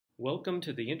Welcome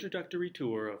to the introductory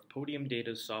tour of Podium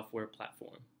Data's software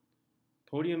platform.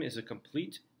 Podium is a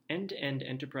complete end-to-end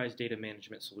enterprise data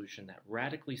management solution that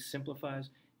radically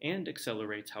simplifies and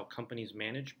accelerates how companies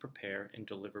manage, prepare, and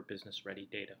deliver business-ready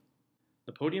data.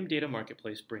 The Podium Data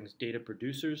Marketplace brings data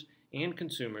producers and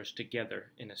consumers together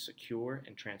in a secure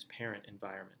and transparent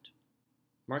environment.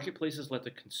 Marketplaces let the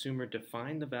consumer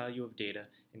define the value of data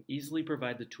and easily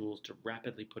provide the tools to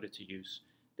rapidly put it to use,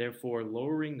 therefore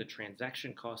lowering the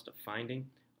transaction cost of finding,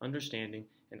 understanding,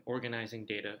 and organizing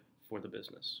data for the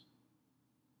business.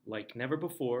 Like never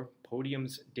before,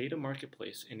 Podium's Data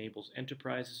Marketplace enables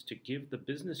enterprises to give the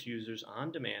business users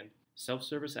on-demand,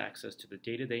 self-service access to the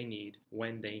data they need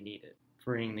when they need it,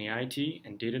 freeing the IT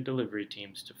and data delivery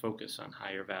teams to focus on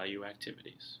higher value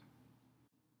activities.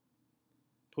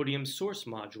 Podium's source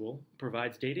module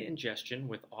provides data ingestion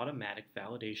with automatic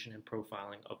validation and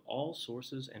profiling of all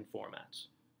sources and formats,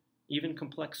 even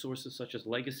complex sources such as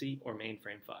legacy or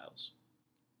mainframe files.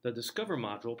 The Discover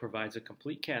module provides a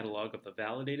complete catalog of the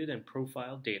validated and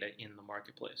profiled data in the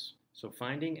marketplace, so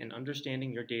finding and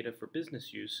understanding your data for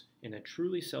business use in a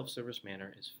truly self-service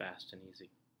manner is fast and easy.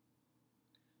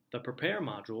 The Prepare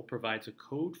module provides a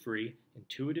code-free,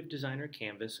 intuitive designer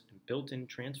canvas and built-in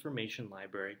transformation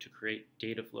library to create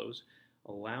data flows,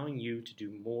 allowing you to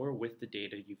do more with the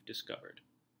data you've discovered.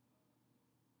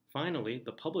 Finally,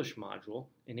 the Publish module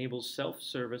enables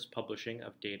self-service publishing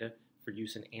of data for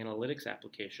use in analytics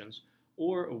applications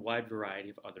or a wide variety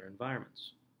of other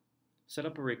environments. Set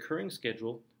up a recurring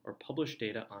schedule or publish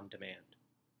data on demand.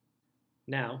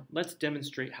 Now, let's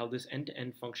demonstrate how this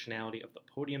end-to-end functionality of the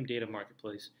Podium Data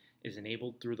Marketplace is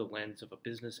enabled through the lens of a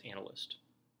business analyst.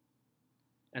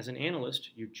 As an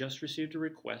analyst, you just received a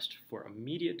request for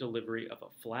immediate delivery of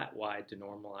a flat-wide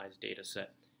denormalized data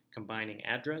set combining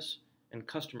address and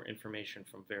customer information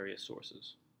from various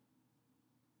sources.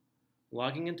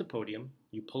 Logging into Podium,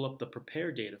 you pull up the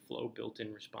Prepare data flow built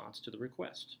in response to the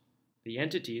request. The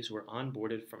entities were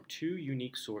onboarded from two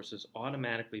unique sources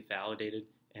automatically validated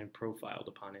and profiled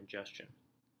upon ingestion.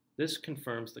 This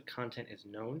confirms the content is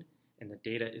known and the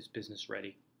data is business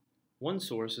ready. One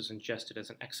source is ingested as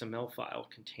an XML file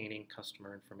containing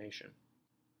customer information.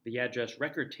 The address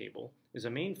record table is a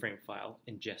mainframe file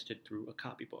ingested through a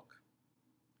copybook.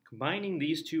 Combining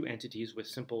these two entities with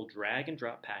simple drag and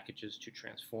drop packages to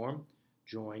transform,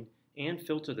 join, and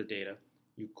filter the data,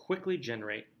 you quickly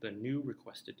generate the new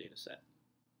requested dataset.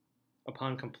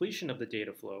 Upon completion of the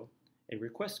data flow, a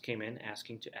request came in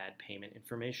asking to add payment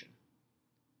information.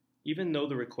 Even though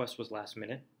the request was last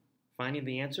minute, finding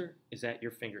the answer is at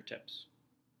your fingertips.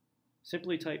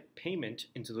 Simply type payment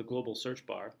into the global search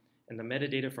bar, and the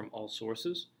metadata from all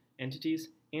sources, entities,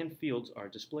 and fields are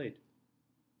displayed.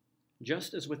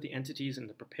 Just as with the entities in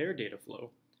the Prepare data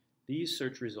flow, these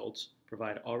search results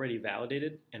provide already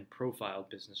validated and profiled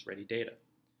business-ready data.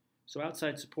 So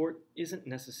outside support isn't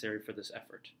necessary for this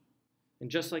effort. And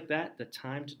just like that, the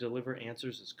time to deliver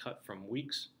answers is cut from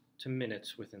weeks to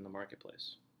minutes within the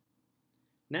marketplace.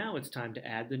 Now it's time to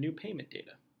add the new payment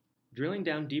data. Drilling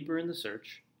down deeper in the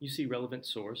search, you see relevant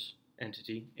source,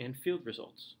 entity, and field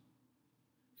results.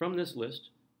 From this list,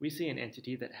 we see an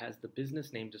entity that has the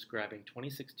business name describing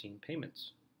 2016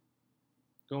 payments.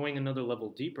 Going another level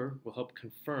deeper will help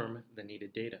confirm the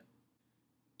needed data.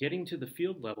 Getting to the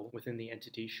field level within the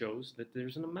entity shows that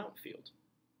there's an amount field.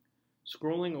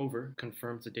 Scrolling over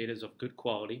confirms the data is of good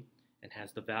quality and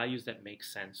has the values that make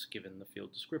sense given the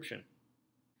field description.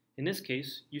 In this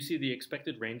case, you see the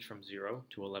expected range from $0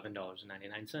 to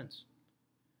 $11.99.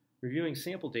 Reviewing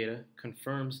sample data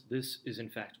confirms this is in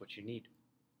fact what you need.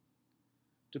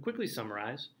 To quickly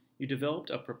summarize, you developed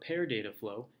a Prepare data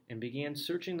flow and began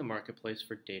searching the marketplace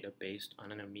for data based on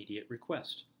an immediate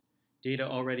request. Data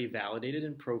already validated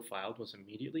and profiled was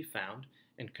immediately found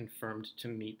and confirmed to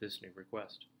meet this new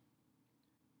request.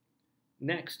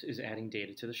 Next is adding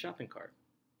data to the shopping cart.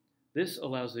 This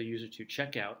allows the user to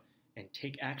check out and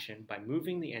take action by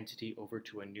moving the entity over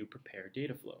to a new Prepare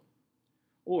data flow.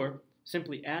 Or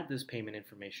simply add this payment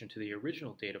information to the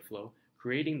original data flow,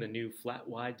 creating the new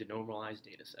flat-wide denormalized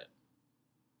dataset.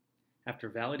 After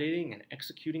validating and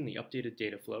executing the updated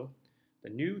data flow, the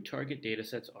new target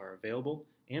datasets are available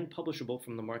and publishable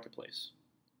from the marketplace.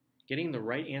 Getting the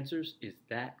right answers is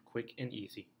that quick and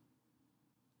easy.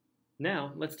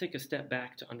 Now, let's take a step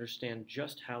back to understand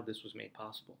just how this was made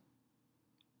possible.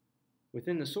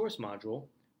 Within the Source module,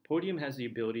 Podium has the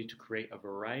ability to create a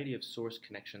variety of source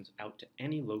connections out to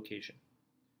any location.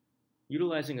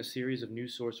 Utilizing a series of new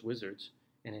source wizards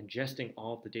and ingesting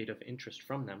all of the data of interest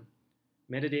from them,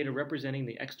 metadata representing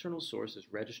the external source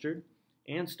is registered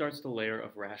and starts the layer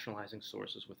of rationalizing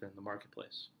sources within the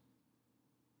marketplace.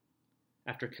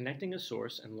 After connecting a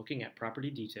source and looking at property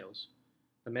details,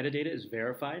 the metadata is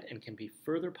verified and can be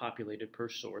further populated per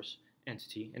source,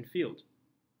 entity, and field.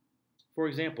 For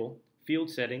example, field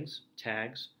settings,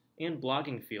 tags, and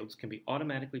blogging fields can be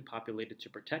automatically populated to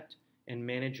protect and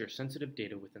manage your sensitive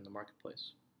data within the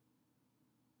marketplace.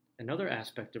 Another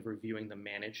aspect of reviewing the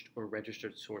managed or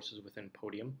registered sources within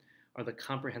Podium are the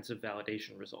comprehensive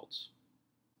validation results.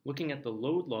 Looking at the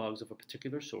load logs of a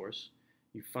particular source,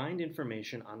 you find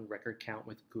information on record count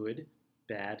with good,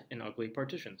 bad, and ugly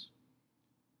partitions.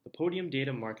 The Podium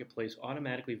Data Marketplace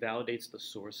automatically validates the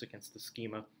source against the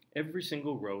schema every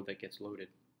single row that gets loaded.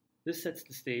 This sets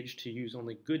the stage to use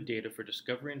only good data for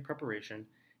discovery and preparation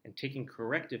and taking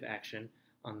corrective action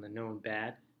on the known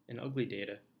bad and ugly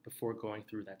data before going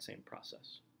through that same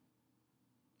process.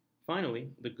 Finally,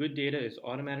 the good data is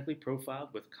automatically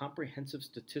profiled with comprehensive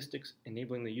statistics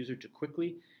enabling the user to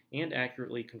quickly and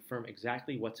accurately confirm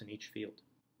exactly what's in each field.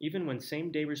 Even when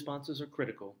same-day responses are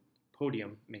critical,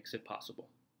 Podium makes it possible.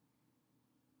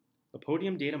 The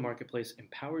Podium Data Marketplace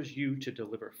empowers you to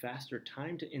deliver faster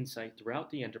time to insight throughout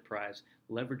the enterprise,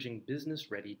 leveraging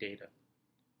business-ready data.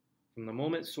 From the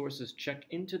moment sources check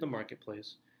into the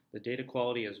marketplace, the data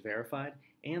quality is verified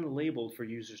and labeled for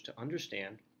users to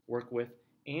understand, work with,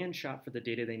 and shop for the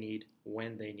data they need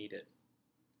when they need it.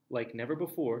 Like never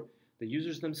before, the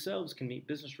users themselves can meet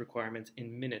business requirements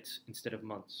in minutes instead of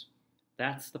months.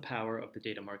 That's the power of the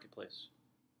data marketplace.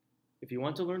 If you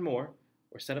want to learn more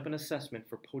or set up an assessment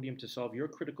for Podium to solve your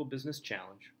critical business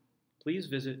challenge, please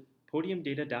visit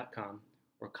podiumdata.com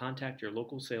or contact your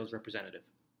local sales representative.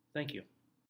 Thank you.